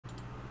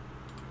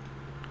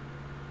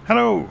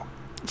Hello!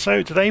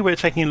 So today we're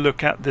taking a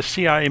look at the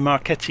SIAI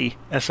Marchetti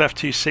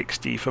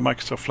SF260 for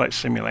Microsoft Flight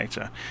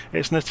Simulator.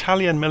 It's an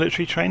Italian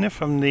military trainer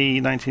from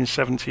the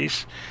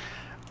 1970s,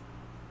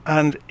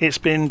 and it's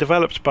been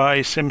developed by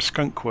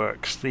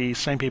SimSkunkWorks, the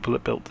same people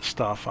that built the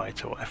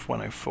Starfighter or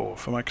F-104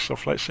 for Microsoft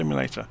Flight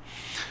Simulator.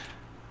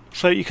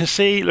 So you can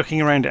see, looking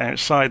around it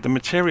outside, the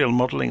material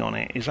modelling on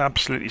it is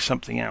absolutely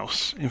something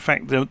else. In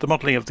fact, the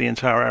modelling of the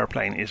entire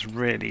aeroplane is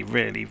really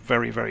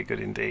very good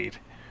indeed.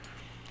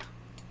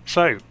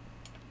 So,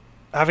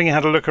 having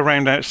had a look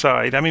around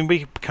outside, I mean,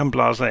 we become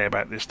blasé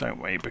about this,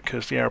 don't we?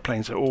 Because the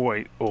aeroplanes are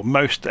always, or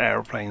most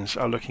aeroplanes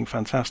are looking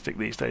fantastic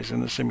these days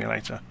in the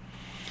simulator.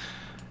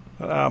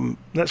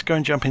 Let's go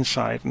and jump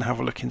inside and have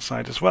a look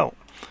inside as well.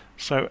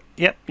 So,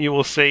 yep, you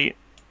will see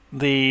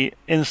the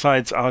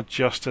insides are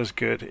just as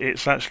good.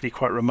 It's actually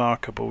quite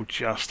remarkable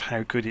just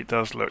how good it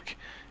does look.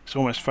 It's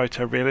almost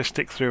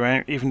photorealistic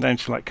throughout, even down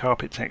to like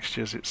carpet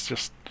textures. It's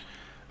just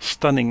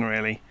stunning,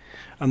 really.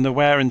 And the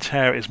wear and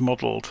tear is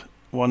modelled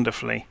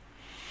wonderfully.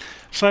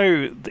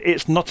 So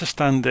it's not a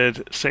standard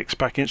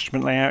 6-pack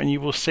instrument layout, and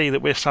you will see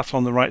that we're sat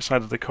on the right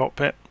side of the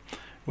cockpit,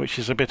 which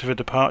is a bit of a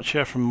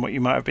departure from what you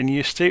might have been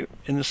used to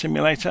in the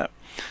simulator.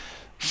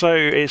 So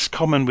it's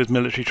common with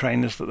military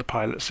trainers that the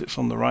pilot sits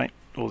on the right,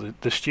 or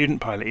the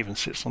student pilot even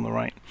sits on the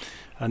right,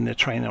 and the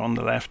trainer on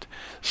the left.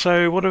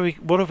 So what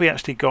have we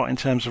actually got in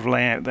terms of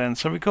layout then?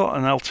 So we've got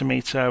an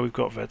altimeter, we've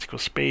got vertical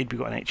speed,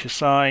 we've got an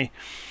HSI,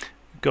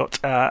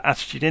 got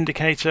attitude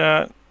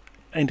indicator,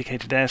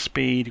 indicated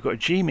airspeed, you've got a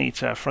G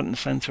meter front and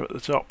center at the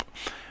top,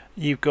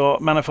 you've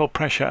got manifold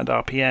pressure and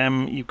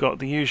RPM, you've got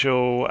the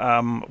usual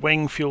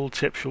wing, fuel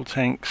tip, fuel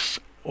tanks,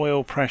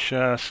 oil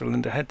pressure,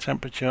 cylinder head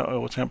temperature,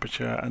 oil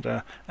temperature, and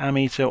a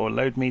ammeter or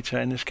load meter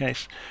in this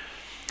case.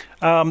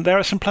 There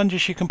are some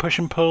plungers you can push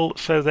and pull.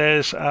 So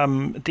there's a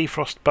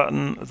defrost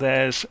button,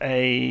 there's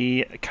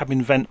a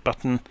cabin vent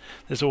button,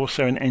 there's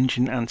also an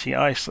engine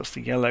anti-ice, that's the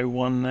yellow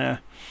one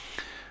there.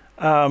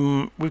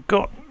 We've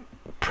got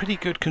pretty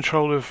good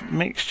control of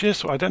mixtures.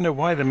 So I don't know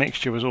why the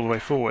mixture was all the way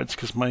forwards,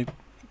 because my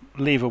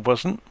lever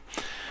wasn't.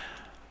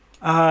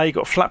 You've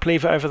got flap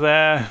lever over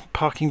there,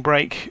 parking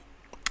brake,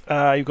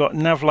 you've got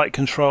nav light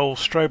control,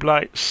 strobe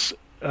lights,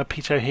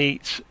 pitot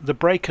heat. The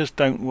breakers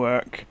don't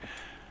work.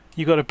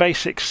 You've got a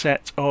basic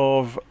set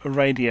of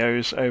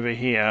radios over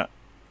here.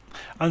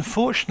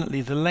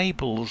 Unfortunately, the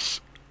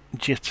labels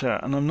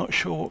jitter, and I'm not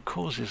sure what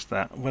causes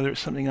that, whether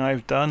it's something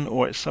I've done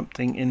or it's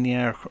something in the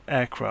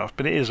aircraft,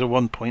 but it is a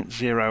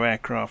 1.0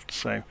 aircraft,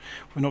 so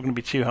we're not going to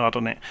be too hard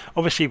on it.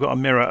 Obviously you've got a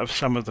mirror of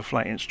some of the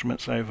flight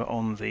instruments over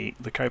on the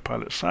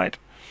co-pilot side,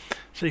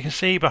 so you can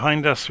see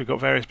behind us we've got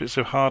various bits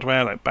of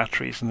hardware like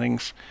batteries and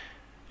things.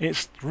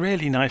 It's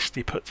really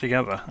nicely put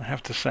together, I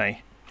have to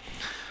say.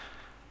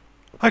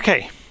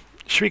 Okay,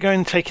 should we go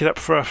and take it up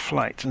for a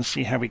flight and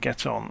see how we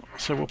get on?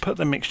 So we'll put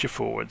the mixture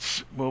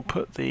forwards, we'll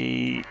put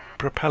the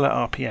propeller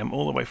RPM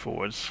all the way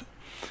forwards,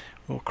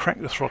 we'll crack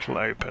the throttle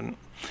open.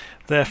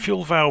 The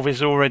fuel valve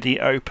is already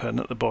open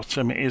at the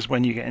bottom, it is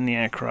when you get in the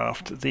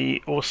aircraft.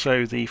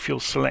 Also the fuel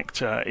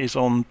selector is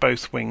on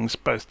both wings,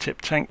 both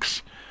tip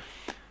tanks.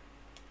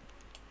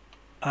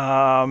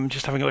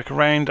 Just having a look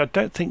around, I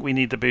don't think we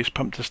need the boost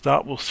pump to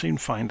start, we'll soon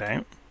find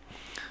out.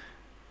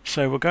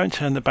 So we'll go and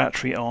turn the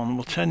battery on,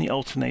 we'll turn the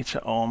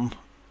alternator on,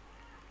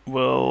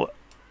 we'll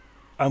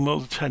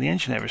turn the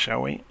engine over,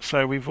 shall we?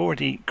 So we've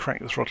already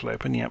cracked the throttle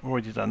open, yep, we've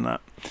already done that.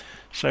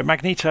 So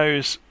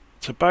magnetos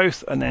to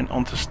both, and then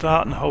on to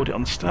start, and hold it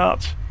on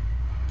start.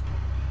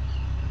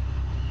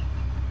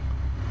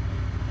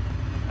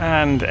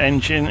 And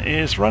engine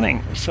is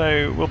running.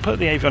 So we'll put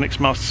the avionics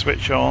master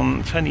switch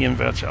on, turn the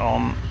inverter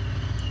on,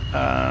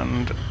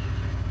 and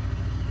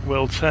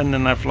we'll turn the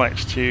nav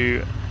lights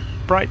to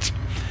bright.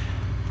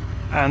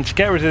 And to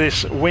get rid of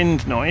this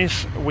wind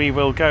noise, we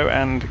will go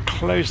and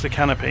close the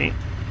canopy,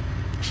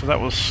 so that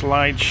will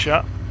slide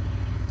shut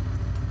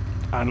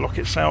and lock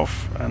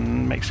itself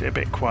and makes it a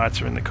bit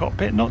quieter in the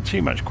cockpit. Not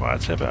too much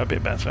quieter, but a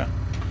bit better.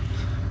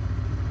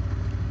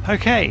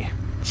 Okay,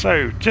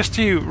 so just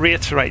to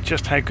reiterate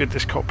just how good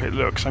this cockpit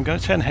looks, I'm going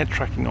to turn head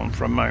tracking on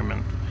for a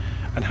moment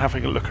and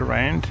having a look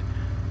around.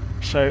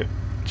 So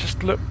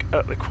just look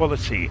at the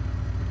quality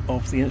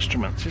of the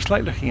instruments. It's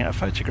like looking at a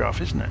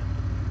photograph, isn't it?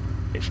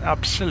 It's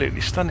absolutely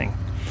stunning.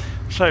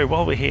 So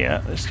while we're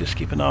here, let's just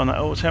keep an eye on that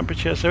oil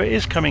temperature. So it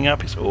is coming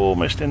up, it's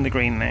almost in the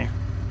green now.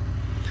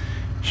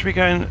 Should we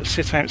go and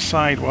sit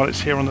outside while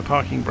it's here on the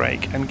parking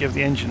brake and give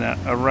the engine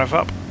a rev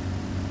up?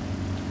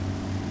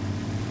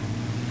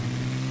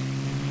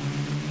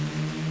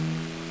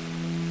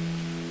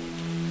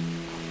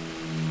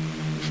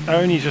 It's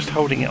only just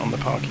holding it on the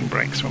parking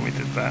brakes when we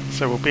did that,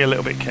 so we'll be a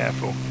little bit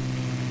careful.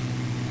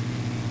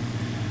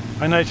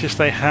 I noticed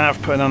they have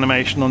put an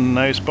animation on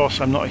the nose boss.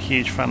 I'm not a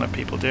huge fan of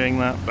people doing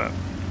that, but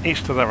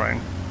each to their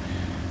own.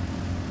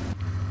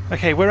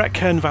 Okay, we're at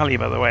Kern Valley,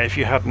 by the way, if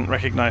you hadn't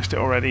recognised it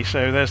already.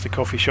 So there's the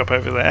coffee shop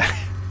over there.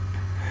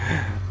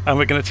 And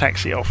we're going to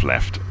taxi off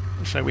left.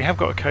 So we have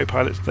got a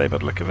co-pilot today by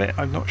the look of it.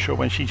 I'm not sure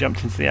when she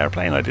jumped into the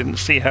airplane. I didn't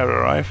see her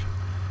arrive.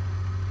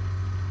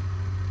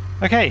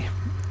 Okay,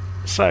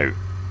 So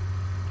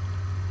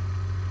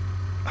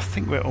I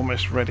think we're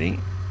almost ready.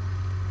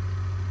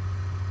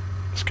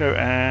 Let's go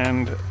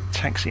and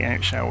taxi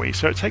out, shall we?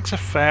 So it takes a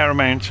fair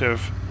amount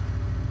of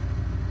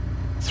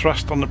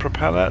thrust on the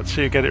propeller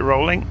to get it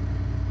rolling.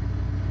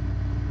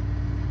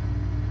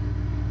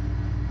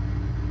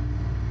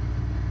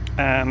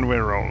 And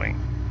we're rolling.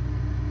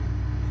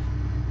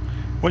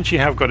 Once you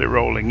have got it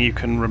rolling, you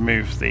can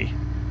remove the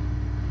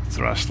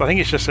thrust. I think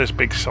it's just those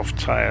big soft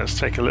tyres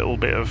take a little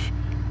bit of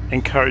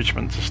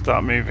encouragement to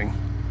start moving.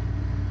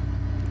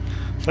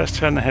 So let's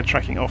turn the head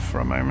tracking off for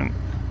a moment.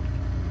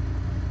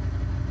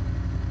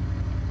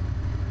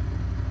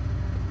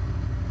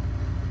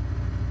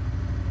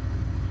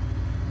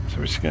 So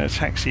we're just going to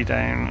taxi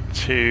down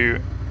to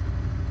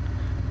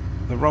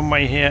the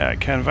runway here at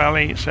Kern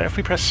Valley. So if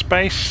we press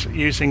space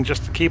using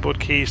just the keyboard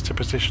keys to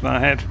position our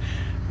head,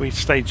 we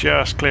stay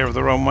just clear of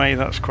the runway.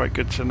 That's quite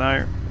good to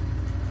know.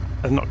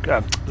 Not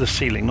the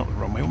ceiling, not the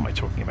runway. What am I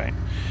talking about?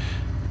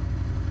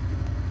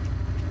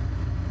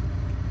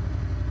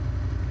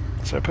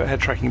 So put head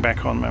tracking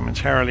back on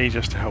momentarily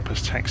just to help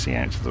us taxi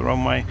out to the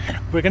runway.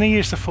 We're going to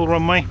use the full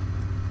runway.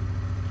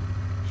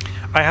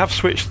 I have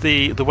switched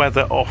the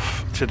weather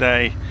off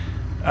today.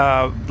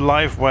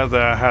 Live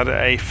weather had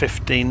a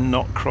 15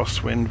 knot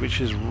crosswind,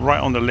 which is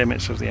right on the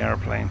limits of the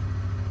aeroplane.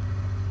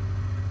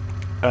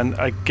 And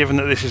given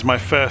that this is my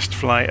first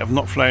flight, I've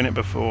not flown it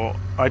before,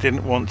 I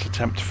didn't want to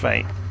tempt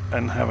fate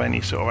and have any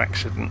sort of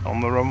accident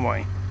on the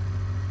runway.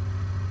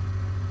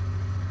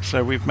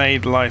 So we've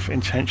made life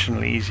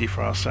intentionally easy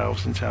for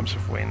ourselves in terms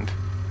of wind.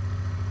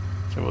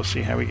 So we'll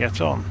see how we get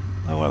on.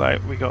 Oh well,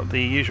 we got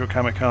the usual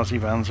kamikaze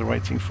vans are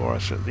waiting for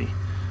us at the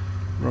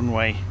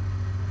runway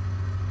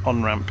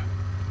on-ramp.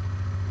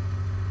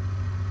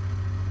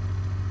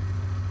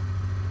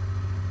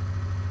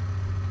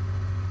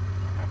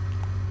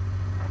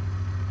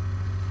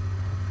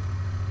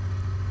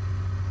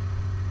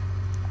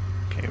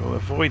 Okay, we'll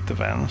avoid the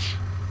vans.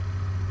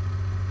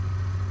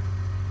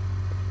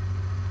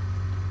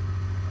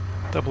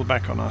 Double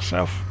back on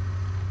ourselves.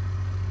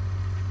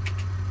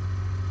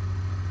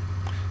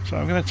 So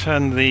I'm going to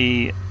turn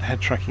the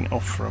head tracking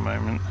off for a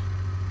moment.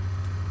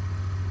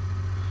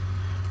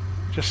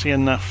 Just see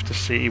enough to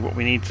see what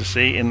we need to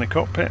see in the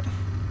cockpit.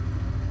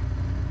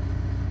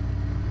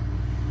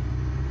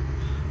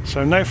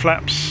 So no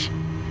flaps,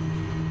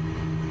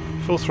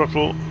 full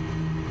throttle,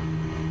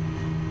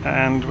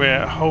 and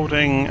we're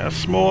holding a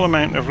small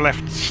amount of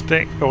left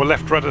stick, or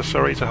left rudder,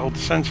 sorry, to hold the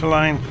center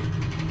line.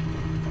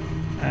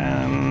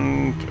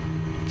 And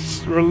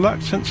it's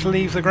reluctant to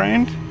leave the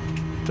ground.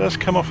 It does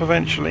come off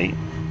eventually.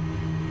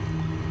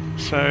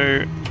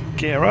 So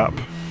gear up.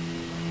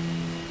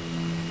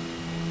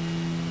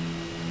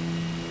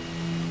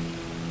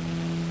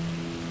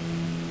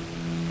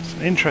 It's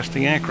an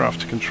interesting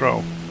aircraft to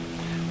control.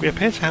 We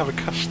appear to have a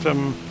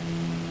custom...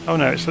 Oh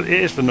no, it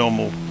is the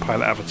normal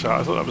pilot avatar.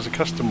 I thought that was a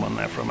custom one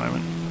there for a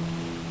moment.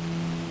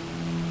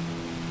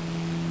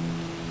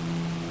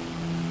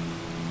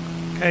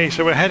 Okay,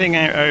 so we're heading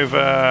out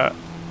over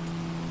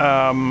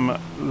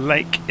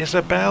Lake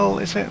Isabel,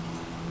 is it?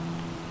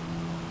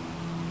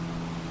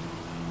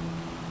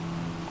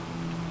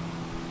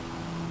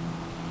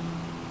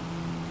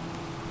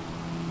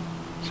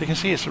 So you can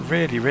see it's a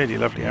really, really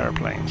lovely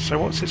aeroplane. So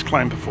what's its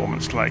climb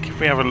performance like? If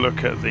we have a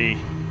look at the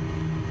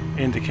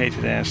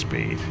indicated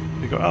airspeed,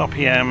 we've got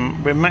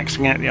RPM. We're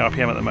maxing out the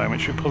RPM at the moment.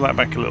 Should we pull that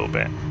back a little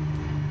bit?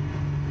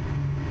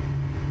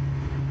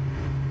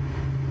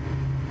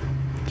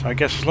 So I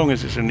guess as long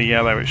as it's in the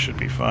yellow, it should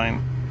be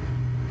fine.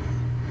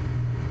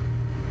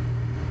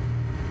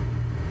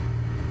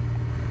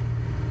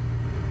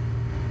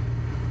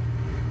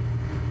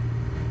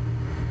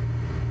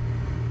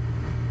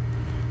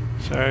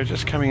 So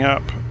just coming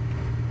up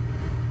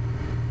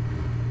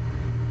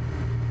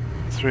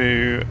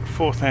through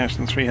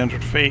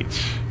 4,300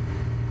 feet,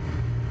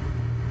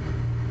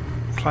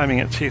 climbing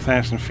at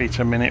 2,000 feet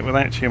a minute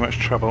without too much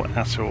trouble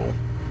at all.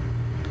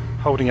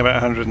 Holding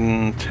about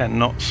 110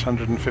 knots,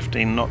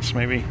 115 knots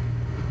maybe.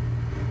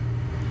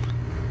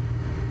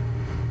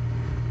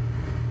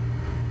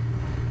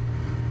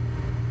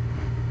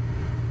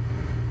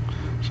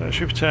 So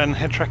should we turn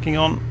head tracking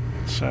on?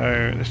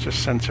 So let's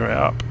just center it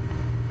up.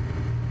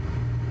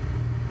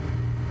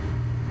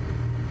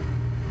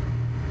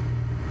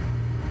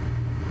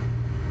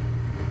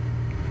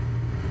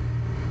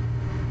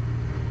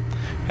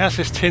 It has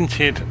this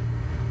tinted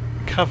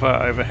cover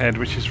overhead,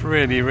 which is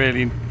really,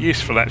 really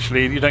useful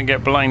actually. You don't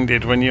get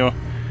blinded when you're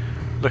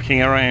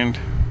looking around.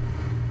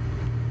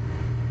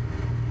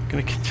 I'm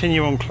going to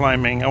continue on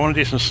climbing. I want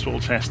to do some stall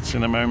tests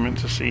in a moment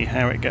to see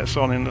how it gets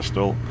on in the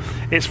stall.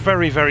 It's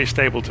very, very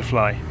stable to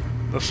fly.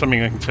 That's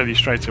something I can tell you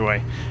straight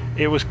away.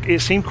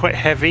 It seemed quite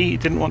heavy.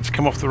 It didn't want to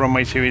come off the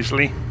runway too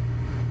easily.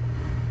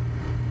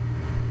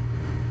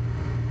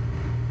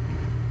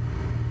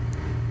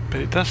 But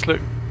it does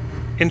look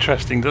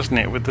interesting, doesn't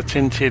it, with the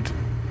tinted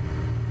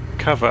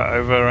cover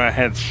over our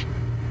heads.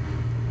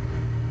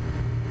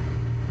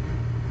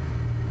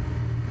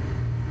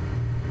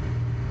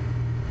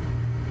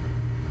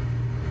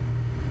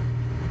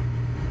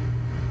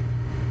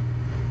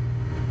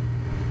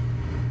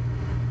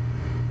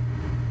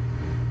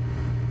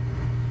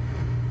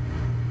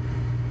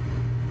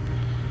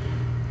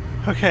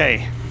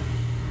 Okay,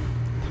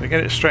 so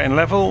get it straight and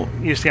level,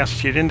 use the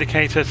attitude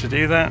indicator to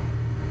do that.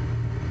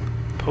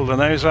 Pull the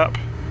nose up.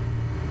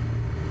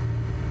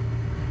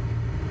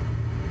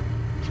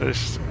 So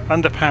this is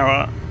under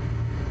power,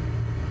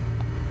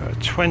 a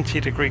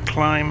 20-degree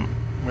climb,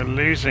 we're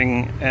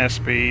losing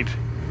airspeed.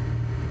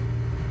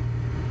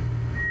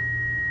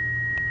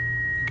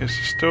 It goes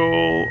to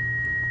stall,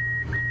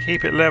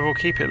 keep it level,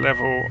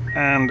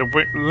 and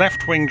the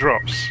left wing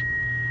drops.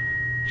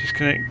 Just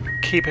going to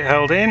keep it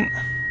held in.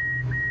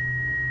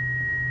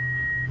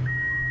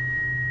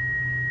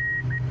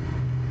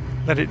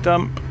 Let it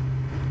dump,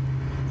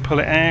 pull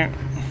it out.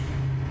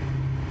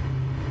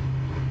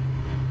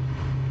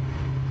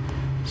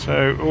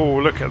 So, oh,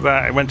 look at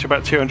that, it went to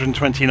about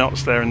 220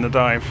 knots there in the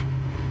dive.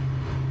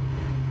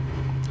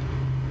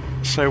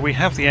 So we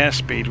have the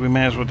airspeed, we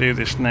may as well do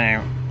this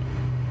now.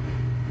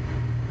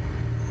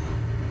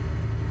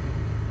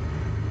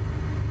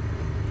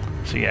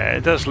 So yeah,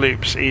 it does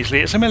loops easily.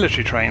 It's a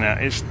military trainer,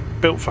 it's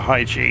built for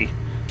high G.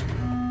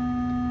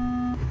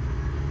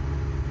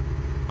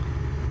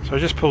 So I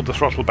just pulled the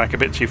throttle back a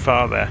bit too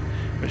far there,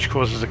 which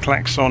causes a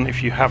klaxon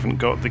if you haven't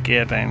got the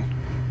gear down.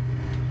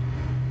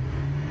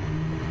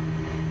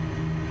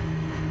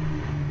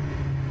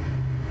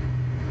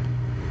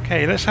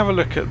 Okay, let's have a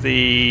look at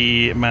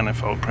the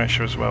manifold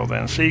pressure as well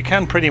then. So you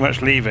can pretty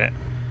much leave it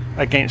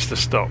against the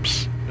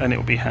stops and it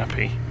will be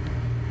happy.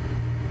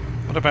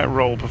 What about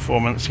roll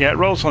performance? Yeah, it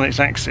rolls on its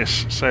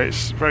axis, so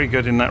it's very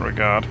good in that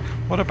regard.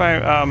 What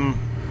about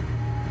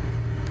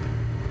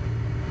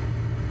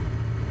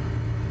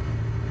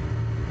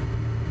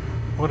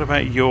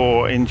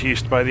yaw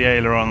induced by the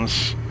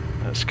ailerons?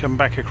 Let's come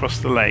back across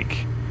the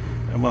lake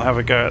and we'll have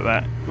a go at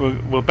that.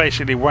 We'll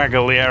basically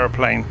waggle the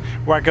aeroplane,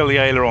 waggle the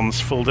ailerons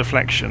full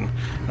deflection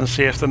and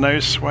see if the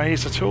nose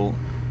sways at all.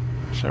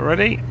 So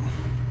ready?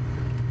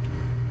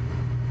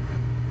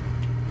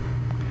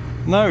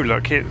 No,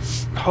 look, it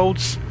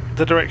holds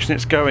the direction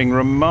it's going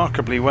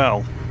remarkably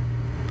well.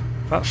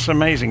 That's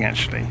amazing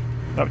actually.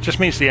 That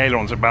just means the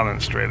ailerons are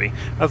balanced really.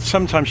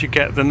 Sometimes you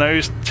get the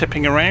nose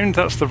tipping around,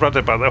 that's the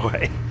rudder by the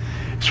way.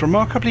 It's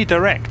remarkably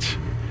direct.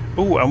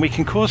 Oh, and we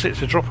can cause it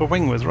to drop a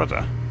wing with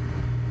rudder.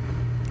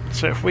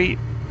 So if we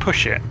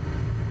push it,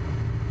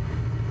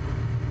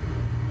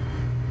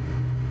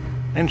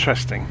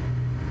 interesting.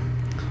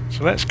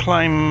 So let's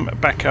climb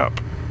back up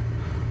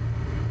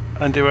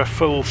and do a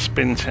full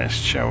spin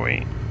test, shall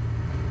we?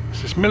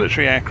 This is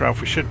military aircraft,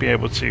 we should be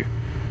able to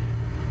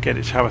get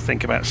it to have a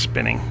think about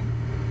spinning.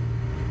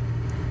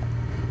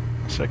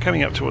 So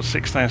coming up towards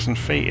 6,000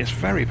 feet is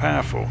very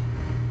powerful.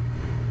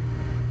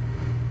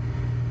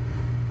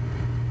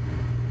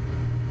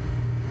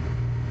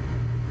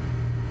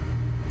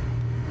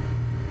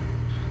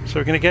 So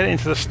we're going to get it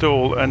into the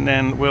stall and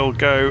then we'll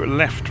go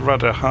left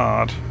rudder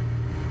hard.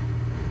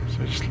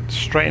 So just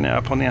straighten it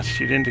up on the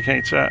attitude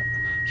indicator.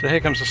 So here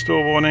comes the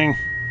stall warning.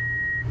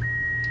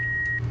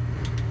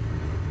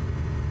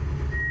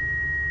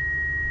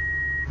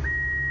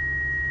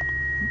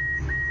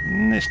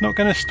 It's not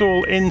going to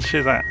stall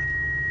into that.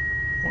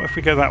 What if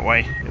we go that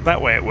way?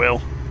 That way it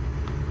will.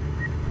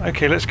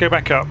 Okay, let's go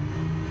back up.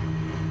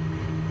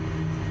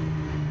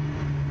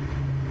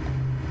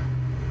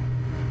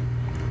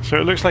 So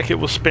it looks like it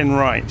will spin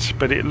right,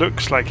 but it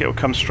looks like it will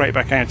come straight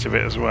back out of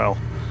it as well.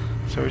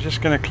 So we're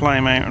just going to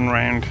climb out and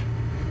round.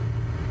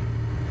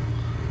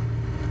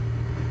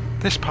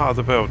 This part of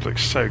the build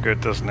looks so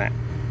good, doesn't it?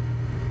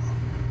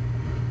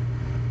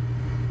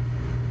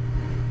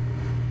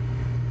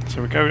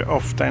 So we go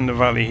off down the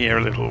valley here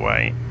a little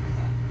way.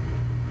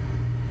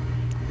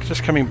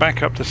 Just coming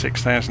back up to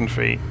 6,000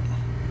 feet.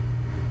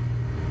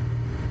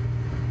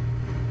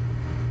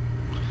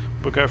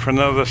 We'll go for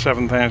another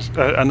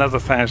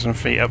 1,000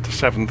 feet up to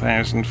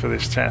 7,000 for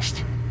this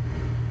test.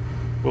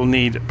 We'll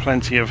need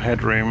plenty of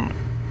headroom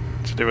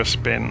to do a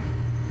spin.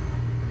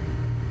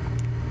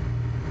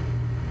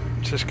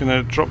 Just going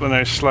to drop the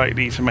nose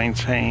slightly to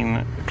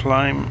maintain the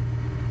climb.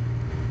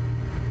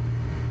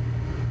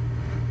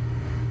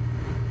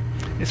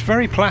 It's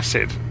very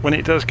placid when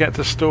it does get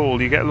to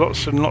stall. You get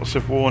lots and lots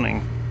of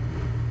warning.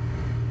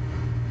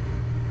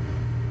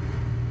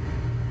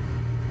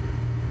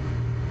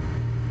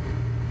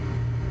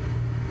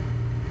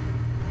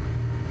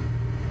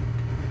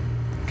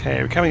 Okay,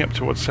 we're coming up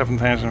towards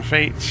 7,000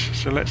 feet,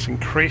 so let's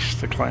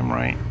increase the climb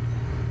rate.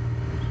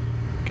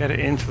 Get it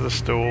into the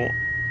stall.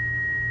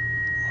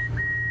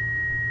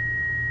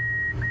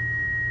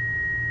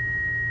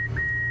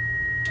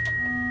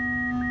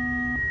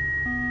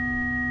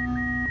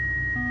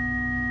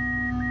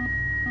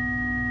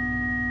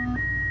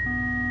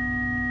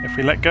 If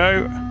we let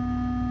go,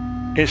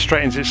 it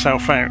straightens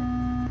itself out,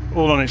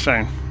 all on its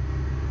own.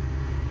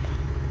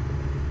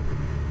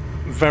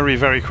 Very,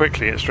 very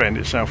quickly it straightened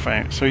itself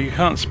out, so you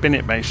can't spin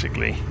it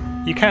basically.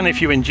 You can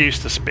if you induce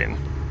the spin,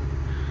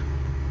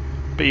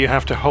 but you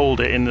have to hold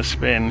it in the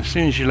spin. As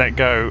soon as you let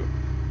go,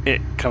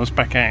 it comes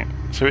back out,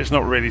 so it's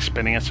not really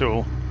spinning at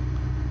all.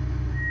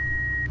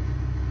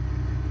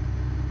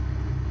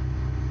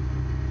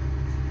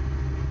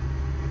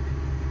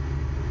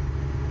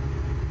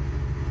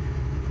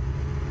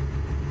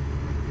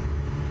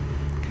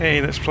 Okay,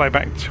 let's fly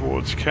back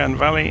towards Kern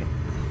Valley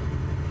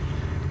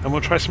and we'll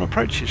try some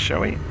approaches,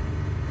 shall we?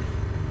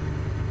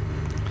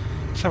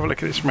 Let's have a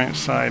look at this from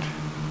outside.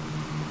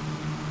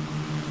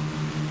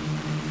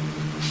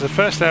 This is the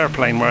first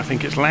aeroplane where I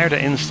think it's louder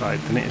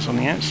inside than it is on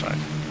the outside.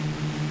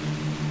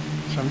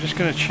 So I'm just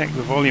going to check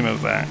the volume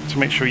of that to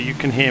make sure you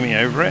can hear me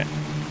over it.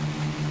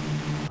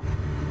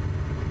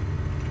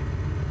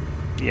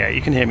 Yeah,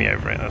 you can hear me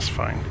over it, that's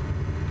fine.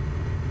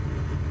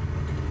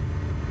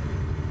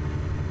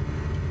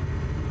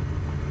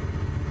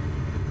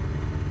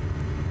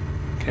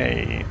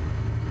 Okay,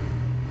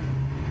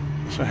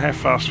 so how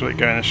fast will it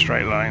go in a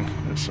straight line?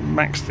 Let's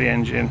max the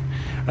engine,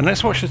 and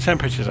let's watch the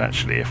temperatures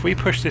actually. If we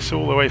push this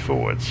all the way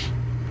forwards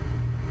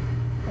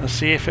and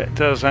see if it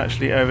does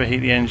actually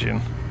overheat the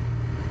engine.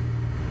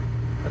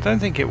 I don't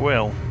think it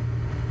will.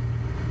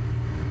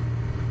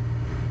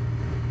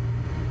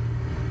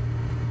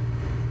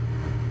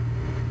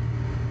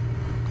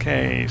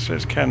 Okay, so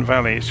it's Kern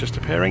Valley, it's just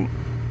appearing.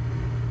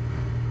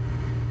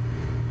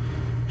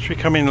 Should we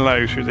come in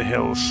low through the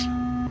hills?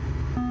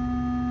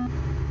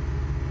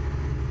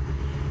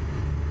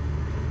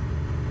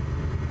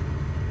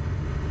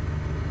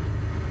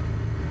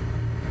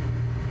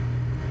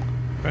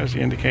 Where's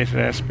the indicated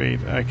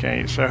airspeed?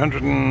 Okay, so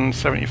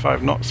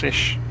 175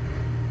 knots-ish.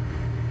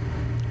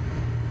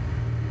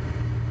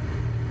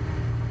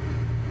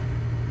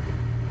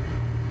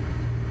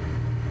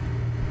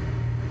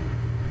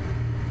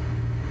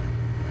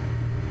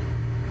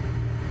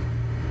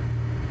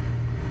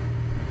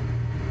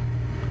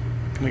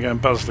 Gonna go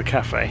and buzz the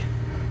cafe.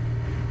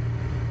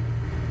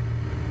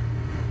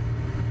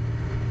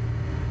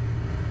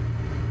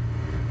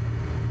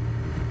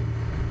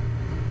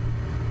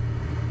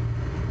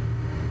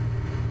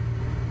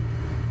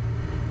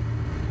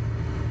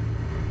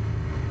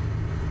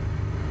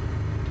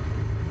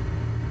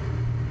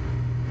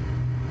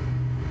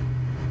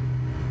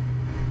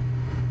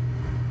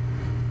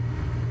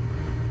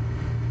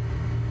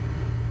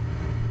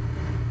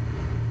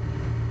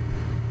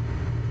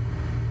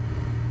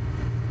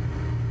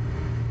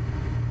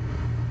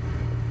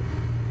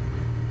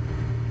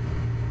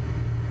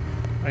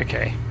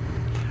 Okay,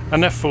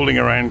 enough fooling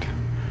around.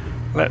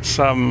 Let's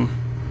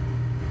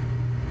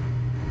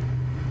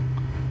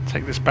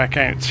take this back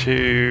out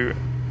to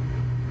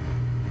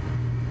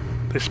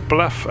this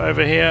bluff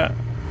over here.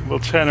 We'll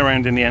turn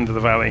around in the end of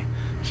the valley.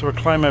 So we'll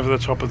climb over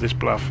the top of this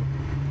bluff,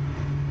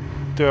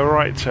 do a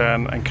right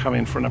turn and come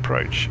in for an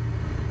approach.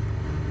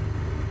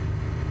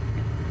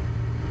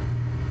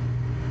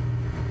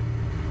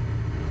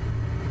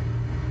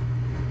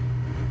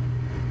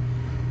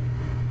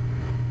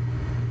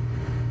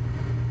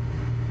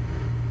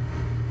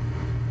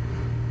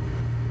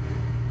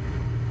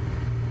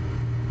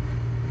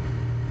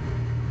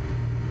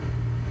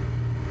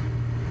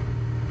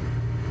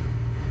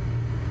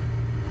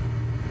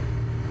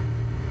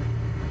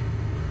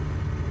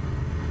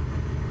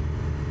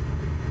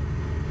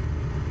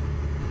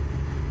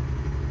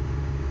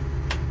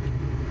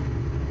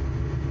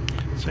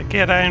 So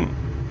gear down,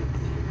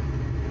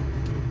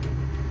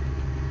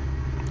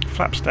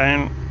 flaps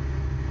down,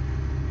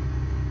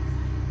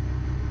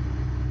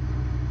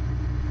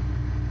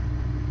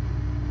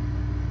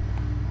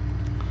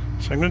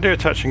 so I'm going to do a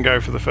touch and go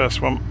for the first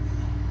one.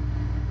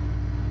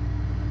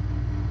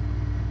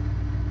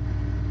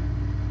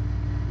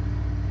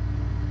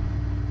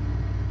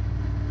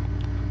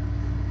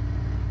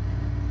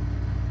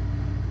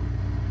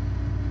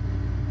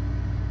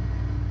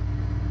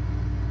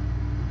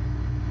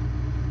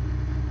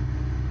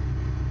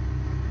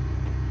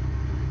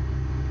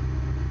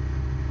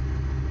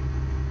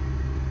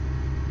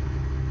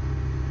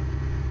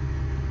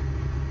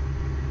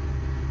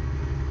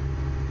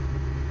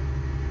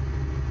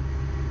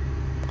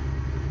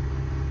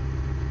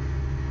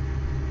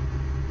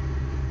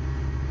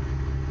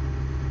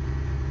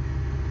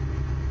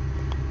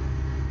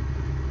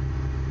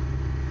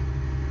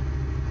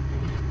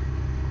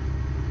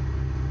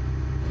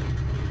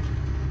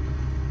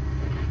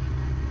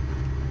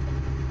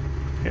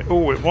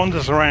 Oh, it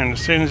wanders around.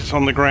 As soon as it's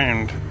on the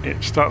ground,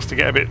 it starts to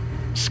get a bit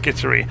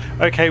skittery.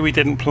 Okay, we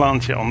didn't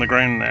plant it on the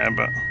ground there,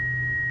 but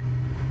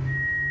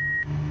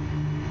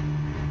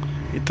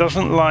it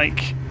doesn't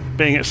like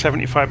being at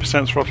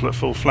 75% throttle at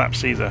full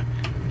flaps either.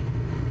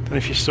 Don't know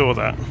if you saw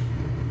that.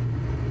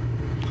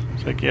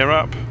 So gear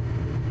up.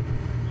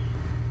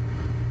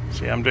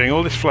 See, I'm doing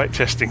all this flight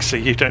testing so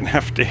you don't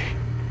have to.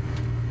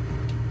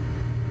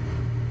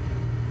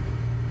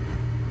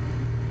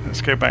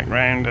 Let's go back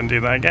round and do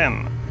that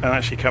again. And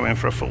actually come in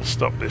for a full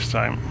stop this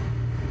time.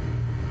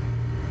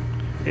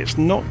 It's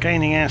not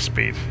gaining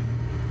airspeed.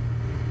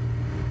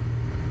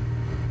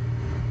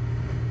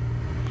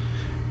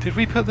 Did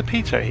we put the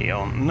pitot heat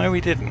on? No, we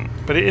didn't.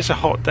 But it is a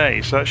hot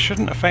day, so that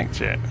shouldn't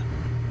affect it.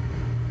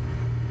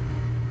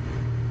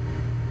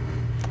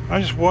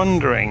 I'm just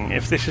wondering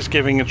if this is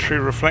giving a true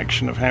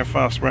reflection of how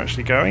fast we're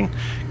actually going,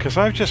 because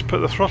I've just put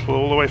the throttle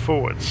all the way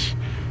forwards.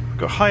 We've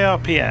got high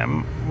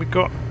RPM, we've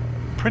got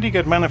pretty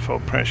good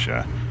manifold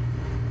pressure.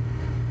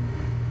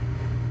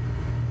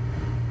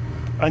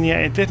 and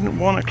yet it didn't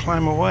want to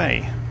climb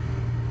away.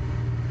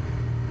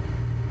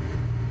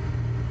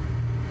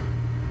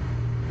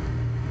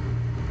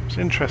 It's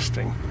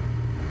interesting.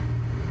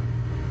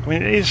 I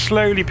mean, it is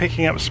slowly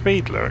picking up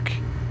speed, look.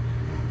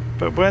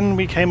 But when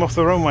we came off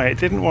the runway, it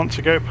didn't want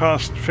to go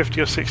past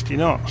 50 or 60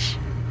 knots.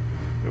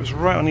 It was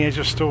right on the edge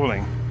of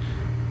stalling.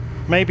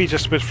 Maybe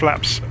just with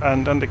flaps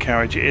and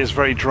undercarriage it is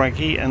very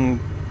draggy and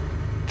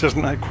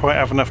doesn't quite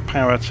have enough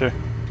power to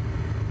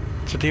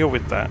deal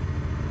with that.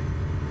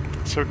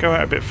 So go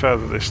out a bit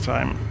further this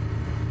time.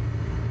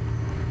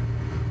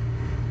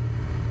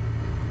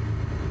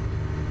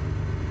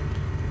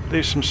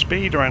 Lose some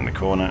speed around the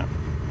corner.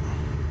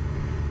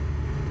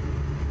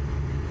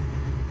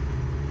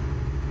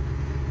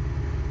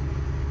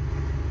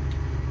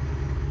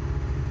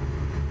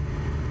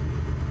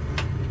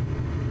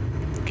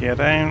 Gear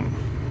down.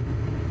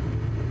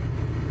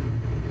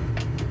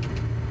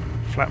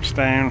 Flaps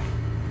down.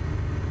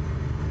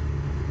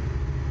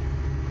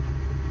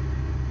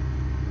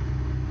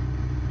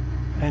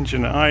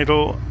 Engine at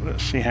idle.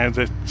 Let's see how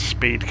the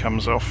speed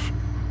comes off.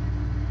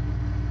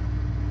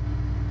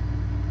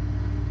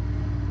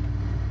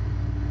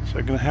 So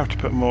I'm going to have to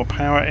put more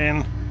power in.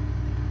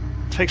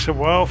 It takes a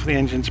while for the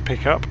engine to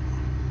pick up.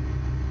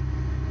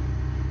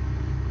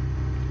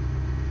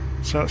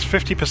 So that's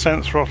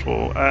 50%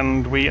 throttle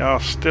and we are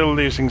still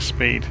losing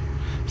speed.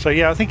 So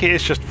yeah, I think it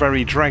is just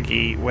very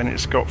draggy when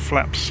it's got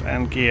flaps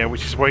and gear,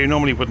 which is why you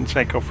normally wouldn't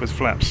take off with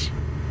flaps.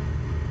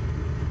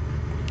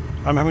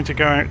 I'm having to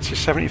go out to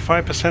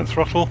 75%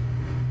 throttle.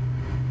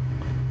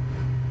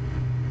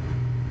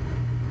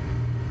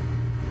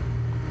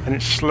 And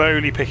it's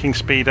slowly picking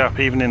speed up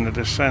even in the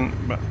descent,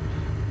 but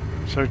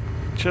so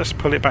just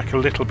pull it back a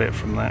little bit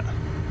from that.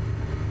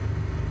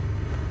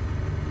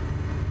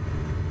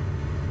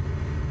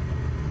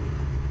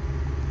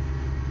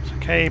 It's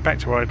okay, back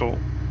to idle.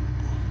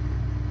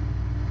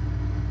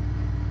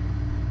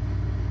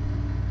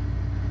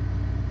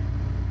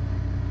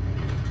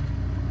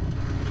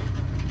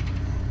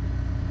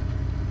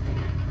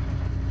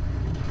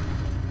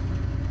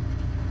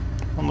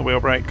 On the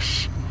wheel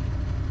brakes.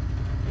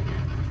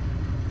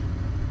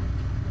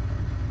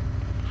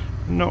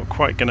 Not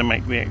quite going to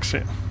make the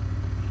exit.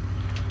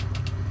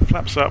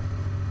 Flaps up.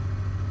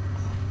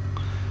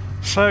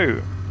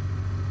 So,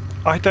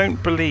 I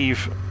don't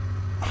believe,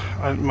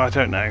 I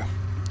don't know,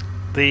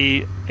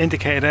 the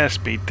indicated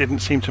airspeed didn't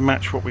seem to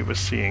match what we were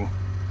seeing.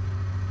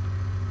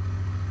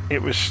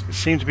 It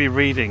seemed to be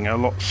reading a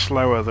lot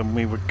slower than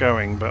we were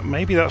going, but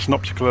maybe that's an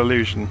optical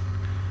illusion.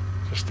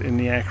 Just in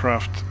the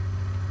aircraft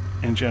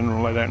in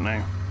general, I don't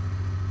know.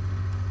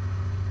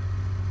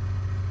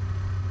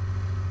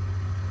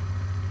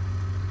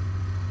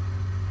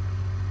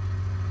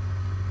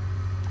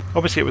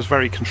 Obviously it was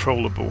very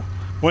controllable.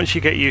 Once you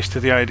get used to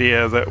the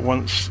idea that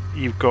once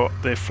you've got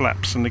the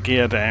flaps and the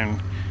gear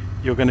down,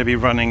 you're going to be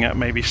running at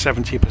maybe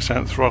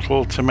 70%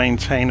 throttle to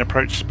maintain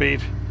approach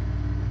speed.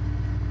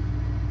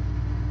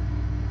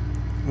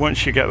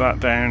 Once you get that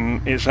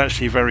down, it's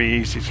actually very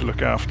easy to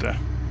look after.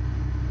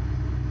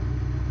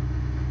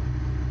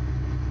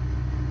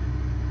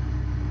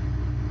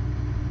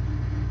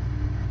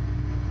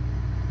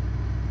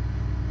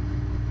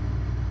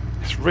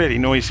 It's really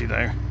noisy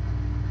though.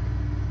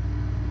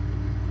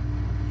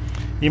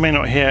 You may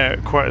not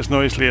hear quite as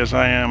noisily as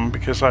I am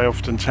because I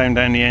often tone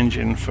down the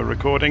engine for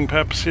recording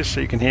purposes so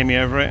you can hear me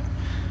over it.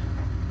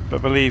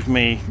 But believe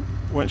me,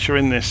 once you're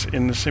in the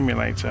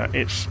simulator,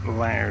 it's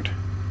loud.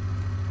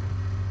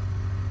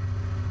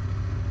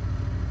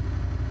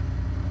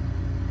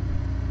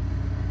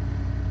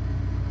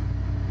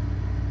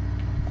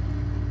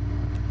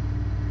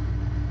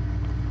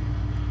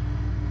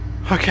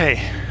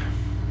 Okay.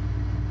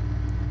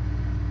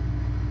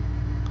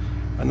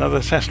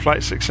 Another test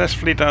flight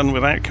successfully done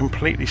without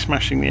completely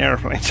smashing the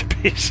aeroplane to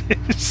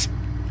pieces.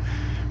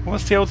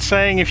 What's the old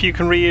saying? If you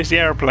can reuse the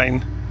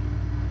aeroplane,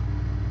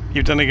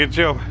 you've done a good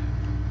job.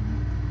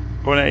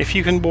 Or no, if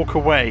you can walk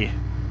away,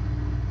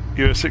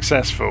 you're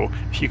successful.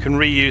 If you can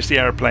reuse the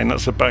aeroplane,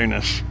 that's a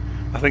bonus.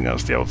 I think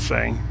that's the old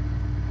saying.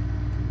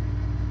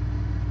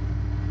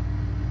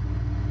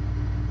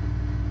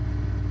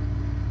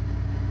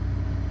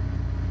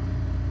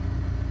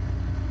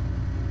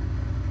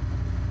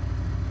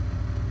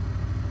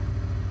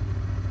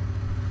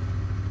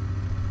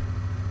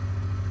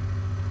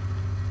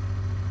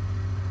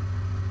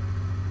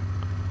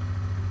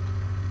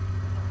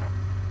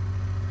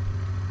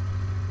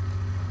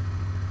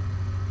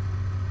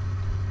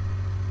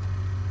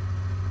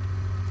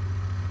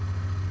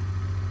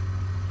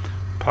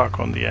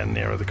 Park on the end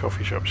nearer the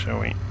coffee shop, shall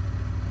we?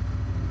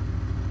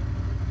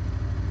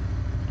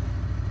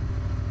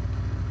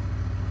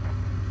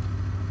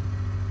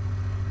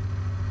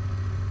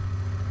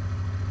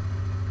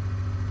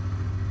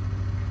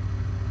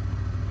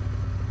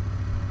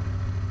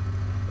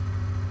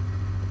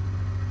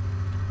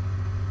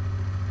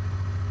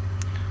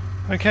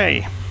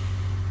 Okay,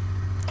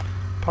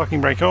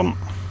 parking brake on,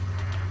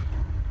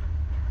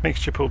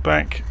 mixture pulled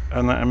back,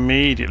 and that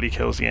immediately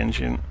kills the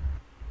engine.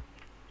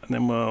 And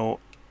then we'll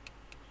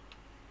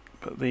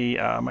put the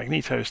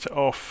magnetos to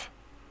off,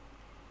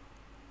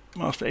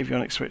 master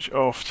avionics switch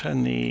off,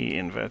 turn the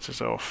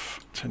inverters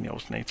off, turn the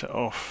alternator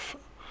off,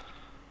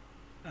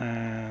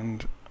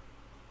 and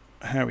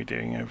how are we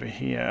doing over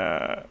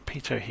here?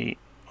 Pitot heat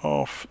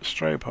off,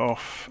 strobe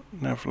off,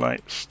 nav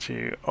lights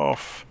to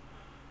off,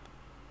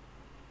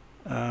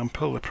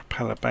 pull the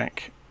propeller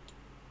back,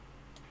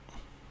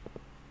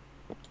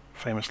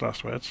 famous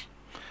last words,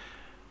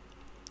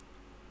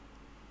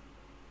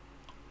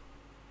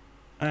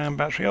 and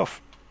battery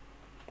off,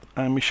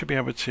 and we should be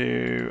able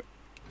to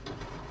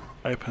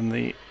open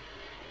the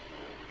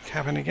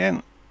cabin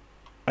again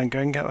and go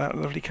and get that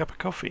lovely cup of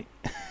coffee.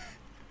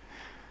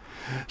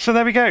 So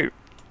there we go.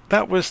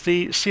 That was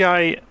the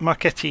SIAI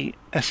Marchetti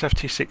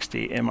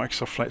SF260 in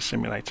Microsoft Flight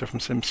Simulator from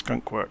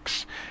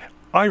SimSkunkWorks.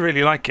 I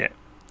really like it.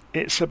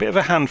 It's a bit of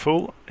a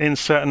handful in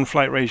certain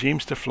flight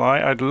regimes to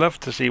fly. I'd love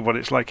to see what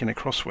it's like in a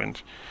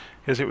crosswind,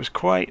 because it was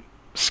quite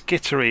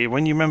skittery.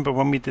 When you remember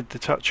when we did the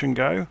touch and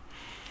go,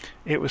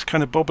 it was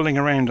kind of bobbling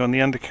around on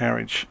the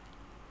undercarriage.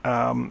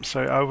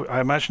 So I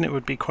imagine it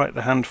would be quite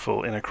the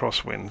handful in a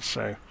crosswind.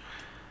 So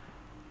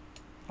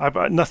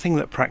nothing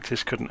that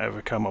practice couldn't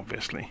overcome,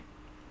 obviously.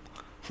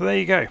 So there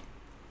you go.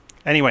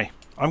 Anyway,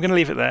 I'm going to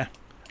leave it there.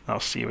 I'll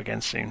see you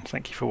again soon.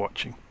 Thank you for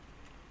watching.